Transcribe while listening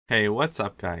Hey, what's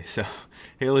up, guys? So,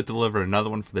 Halo delivered another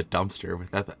one for the dumpster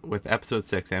with episode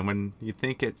 6, and when you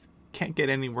think it can't get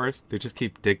any worse, they just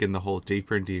keep digging the hole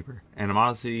deeper and deeper. And I'm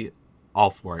honestly all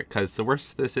for it, because the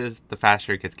worse this is, the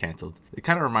faster it gets canceled. It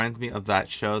kind of reminds me of that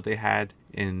show they had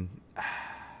in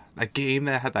that game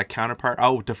that had that counterpart.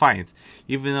 Oh, Defiance.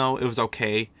 Even though it was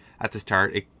okay at the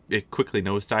start, it quickly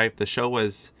nosedived. The show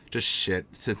was just shit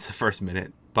since the first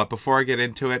minute. But before I get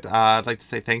into it, I'd like to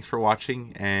say thanks for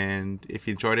watching, and if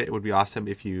you enjoyed it, it would be awesome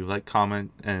if you like,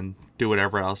 comment, and do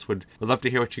whatever else. Would love to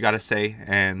hear what you got to say,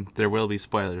 and there will be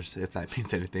spoilers if that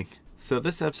means anything. So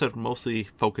this episode mostly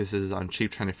focuses on Chief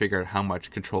trying to figure out how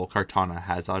much control Cortana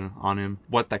has on him,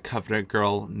 what that Covenant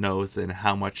girl knows, and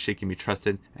how much she can be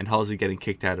trusted, and Halsey getting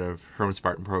kicked out of her own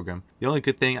Spartan program. The only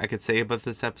good thing I could say about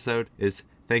this episode is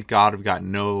thank God we've got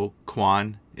no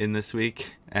Quan in this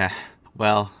week.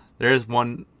 Well, there is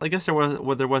one, I guess there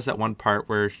was that one part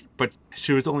where, but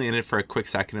she was only in it for a quick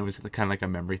second. It was kind of like a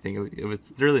memory thing. It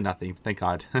was really nothing, thank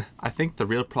God. I think the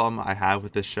real problem I have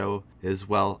with this show is,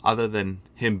 well, other than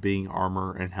him being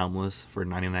armor and helmless for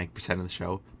 99% of the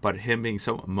show, but him being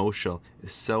so emotional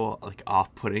is so like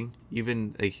off-putting.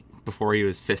 Even like before he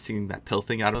was fisting that pill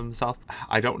thing out of himself.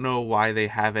 I don't know why they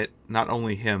have it, not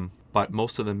only him, but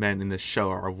most of the men in this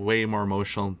show are way more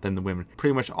emotional than the women.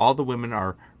 Pretty much all the women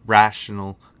are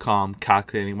rational, calm,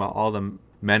 calculating, while all the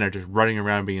men are just running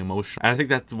around being emotional. And I think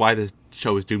that's why this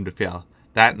show is doomed to fail.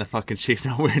 That and the fucking Chief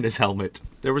not wearing his helmet.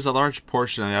 There was a large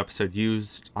portion of the episode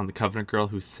used on the Covenant girl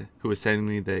who was sending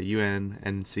me the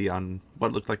UNNC on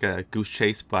what looked like a goose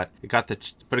chase, but it got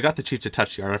the Chief to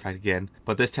touch the artifact again.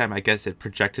 But this time, I guess it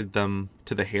projected them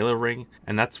to the Halo ring,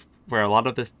 and that's where a lot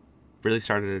of this really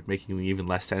started making even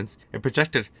less sense. It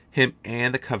projected him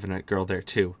and the Covenant girl there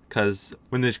too, because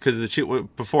the Chief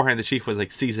beforehand, the Chief was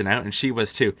like seasoned out, and she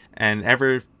was too. And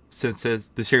ever since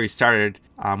the series started,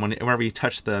 whenever you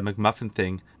touched the McMuffin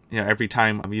thing, every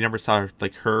time you never saw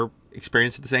like her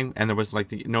experience the same, and there was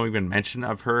like no even mention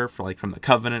of her for like from the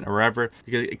Covenant or wherever.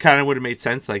 It kind of would have made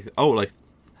sense, like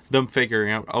them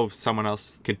figuring out, someone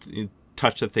else could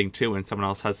touch the thing too, and someone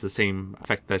else has the same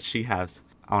effect that she has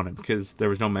on him, because there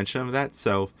was no mention of that.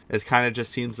 So it kind of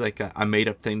just seems like a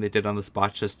made-up thing they did on the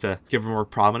spot just to give her more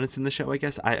prominence in the show, I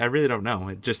guess. I really don't know.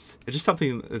 It's just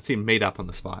something that seemed made up on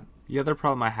the spot. The other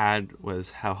problem I had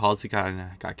was how Halsey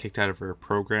got kicked out of her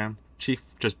program. Chief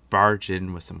just barged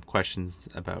in with some questions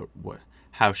about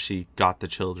how she got the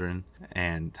children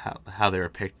and how they were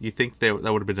picked. You think that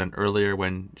would have been done earlier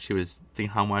when she was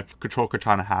thinking how much control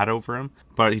Cortana had over him.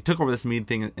 But he took over this mean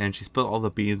thing, and she spilled all the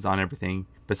beans on everything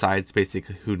besides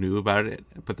basically who knew about it.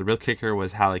 But the real kicker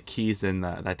was how like Keys and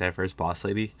that diverse boss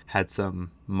lady had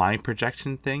some mind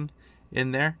projection thing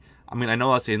in there. I mean, I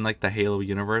know that's in like the Halo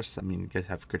universe. I mean, you guys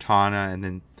have Cortana, and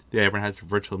then everyone has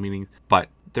virtual meanings. But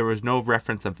there was no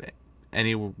reference of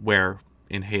anywhere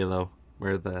in Halo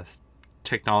where the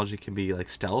technology can be like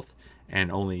stealth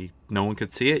and only no one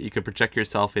could see it. You could project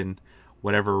yourself in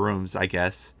whatever rooms, I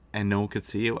guess, and no one could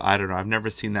see you. I don't know. I've never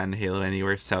seen that in Halo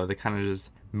anywhere, so they kind of just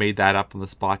made that up on the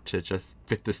spot to just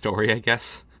fit the story, I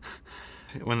guess.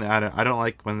 I don't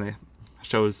like when the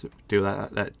shows do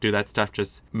that stuff,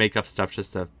 just make up stuff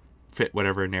just to fit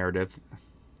whatever narrative.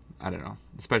 I don't know,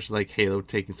 especially like Halo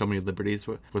taking so many liberties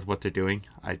with what they're doing.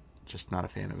 I'm just not a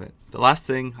fan of it. The last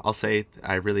thing I'll say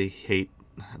I really hate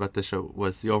about the show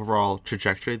was the overall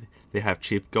trajectory they have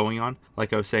Chief going on.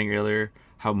 Like I was saying earlier,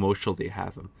 how emotional they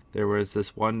have him. There's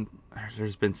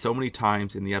been so many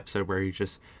times in the episode where he's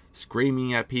just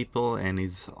screaming at people, and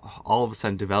he's all of a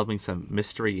sudden developing some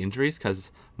mystery injuries, because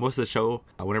most of the show,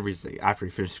 whenever he's like, after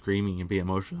he finished screaming and being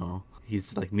emotional,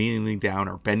 he's like kneeling down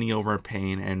or bending over in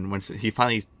pain, and when he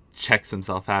finally checks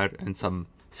himself out in some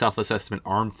self-assessment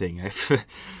arm thing,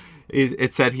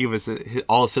 it said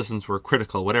all his systems were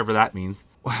critical, whatever that means.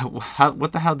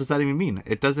 What the hell does that even mean?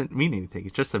 It doesn't mean anything.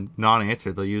 It's just a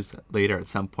non-answer they'll use later at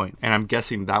some point. And I'm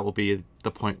guessing that will be the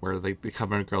point where the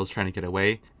Covenant girl is trying to get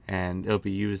away, and it'll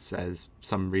be used as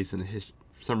some reason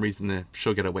that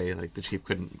she'll get away, like the Chief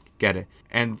couldn't get it.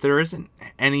 And there isn't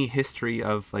any history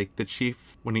of like the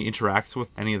Chief, when he interacts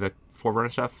with any of the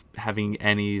Forerunner stuff, having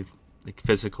any like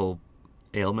physical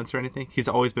ailments or anything. He's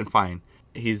always been fine.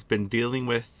 He's been dealing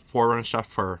with Forerunner stuff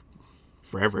for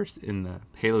forever in the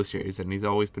Halo series, and he's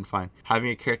always been fine.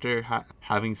 Having a character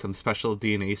having some special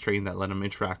DNA strain that let him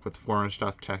interact with Forerunner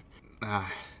stuff tech,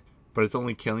 but it's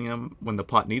only killing him when the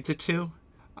plot needs it to.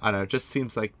 I don't know, it just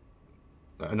seems like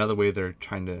another way they're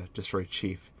trying to destroy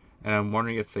Chief. And I'm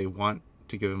wondering if they want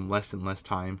to give him less and less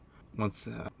time once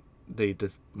they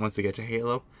get to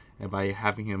Halo, and by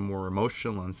having him more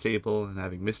emotional, unstable, and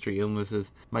having mystery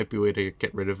illnesses might be a way to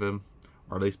get rid of him.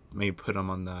 or at least maybe put him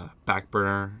on the back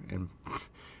burner and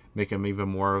make him even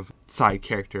more of a side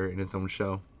character in his own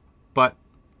show. But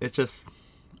it's just,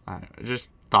 I don't know, just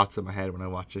thoughts in my head when I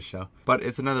watch this show. But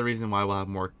it's another reason why we'll have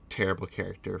more terrible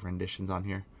character renditions on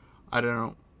here. I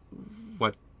don't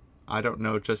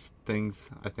know, just things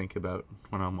I think about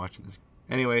when I'm watching this.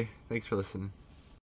 Anyway, thanks for listening.